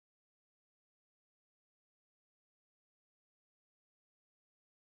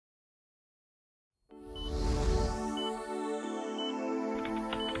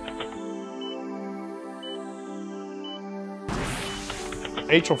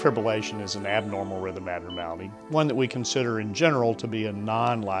Atrial fibrillation is an abnormal rhythm abnormality, one that we consider in general to be a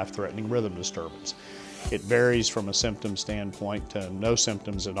non-life-threatening rhythm disturbance. It varies from a symptom standpoint to no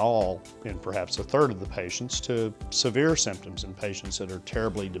symptoms at all in perhaps a third of the patients to severe symptoms in patients that are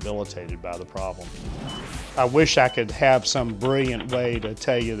terribly debilitated by the problem. I wish I could have some brilliant way to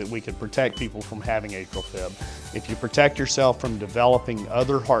tell you that we could protect people from having atrial fib. If you protect yourself from developing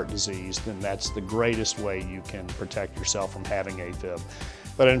other heart disease, then that's the greatest way you can protect yourself from having AFib.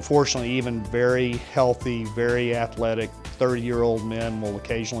 But unfortunately, even very healthy, very athletic 30-year-old men will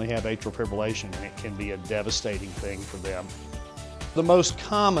occasionally have atrial fibrillation, and it can be a devastating thing for them. The most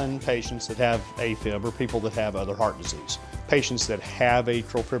common patients that have AFib are people that have other heart disease. Patients that have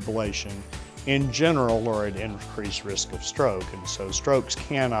atrial fibrillation in general are at increased risk of stroke, and so strokes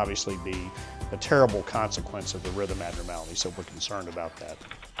can obviously be a terrible consequence of the rhythm abnormality, so we're concerned about that.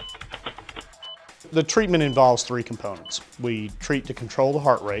 The treatment involves three components. We treat to control the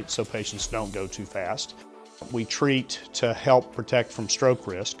heart rate so patients don't go too fast. We treat to help protect from stroke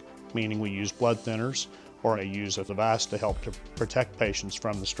risk, meaning we use blood thinners or I use a device to help to protect patients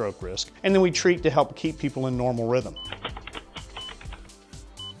from the stroke risk. And then we treat to help keep people in normal rhythm.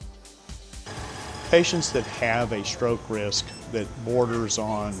 Patients that have a stroke risk that borders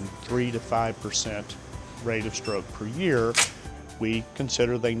on 3 to 5% rate of stroke per year, we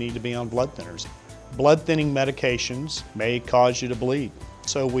consider they need to be on blood thinners. Blood thinning medications may cause you to bleed,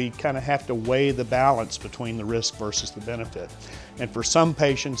 so we kind of have to weigh the balance between the risk versus the benefit. And for some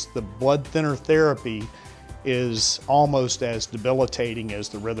patients, the blood thinner therapy is almost as debilitating as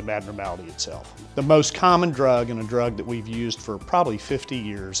the rhythm abnormality itself. The most common drug, and a drug that we've used for probably 50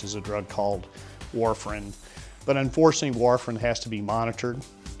 years, is a drug called warfarin. But unfortunately, warfarin has to be monitored,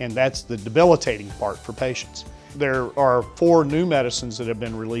 and that's the debilitating part for patients. There are 4 new medicines that have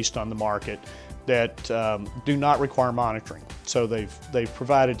been released on the market that do not require monitoring. So they've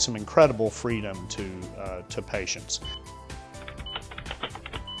provided some incredible freedom to patients.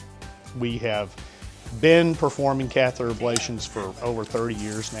 We have been performing catheter ablations for over 30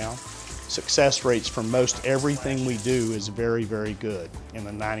 years now. Success rates for most everything we do is very, very good, in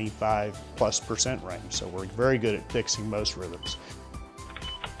the 95+% range. So we're very good at fixing most rhythms.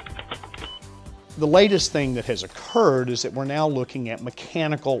 The latest thing that has occurred is that we're now looking at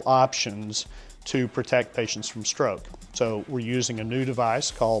mechanical options to protect patients from stroke. So we're using a new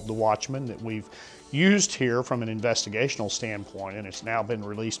device called the Watchman that we've used here from an investigational standpoint, and it's now been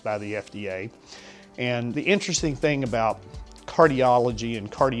released by the FDA. And the interesting thing about cardiology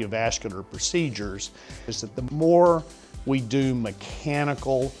and cardiovascular procedures is that the more we do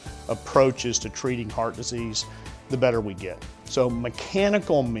mechanical approaches to treating heart disease, the better we get. So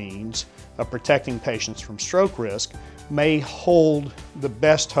mechanical means of protecting patients from stroke risk may hold the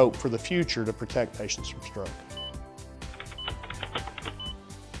best hope for the future to protect patients from stroke.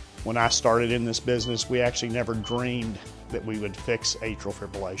 When I started in this business, we actually never dreamed that we would fix atrial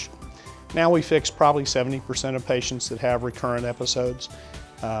fibrillation. Now we fix probably 70% of patients that have recurrent episodes,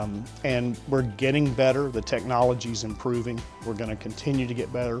 and we're getting better. The technology's improving. We're going to continue to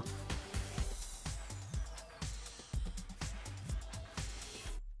get better.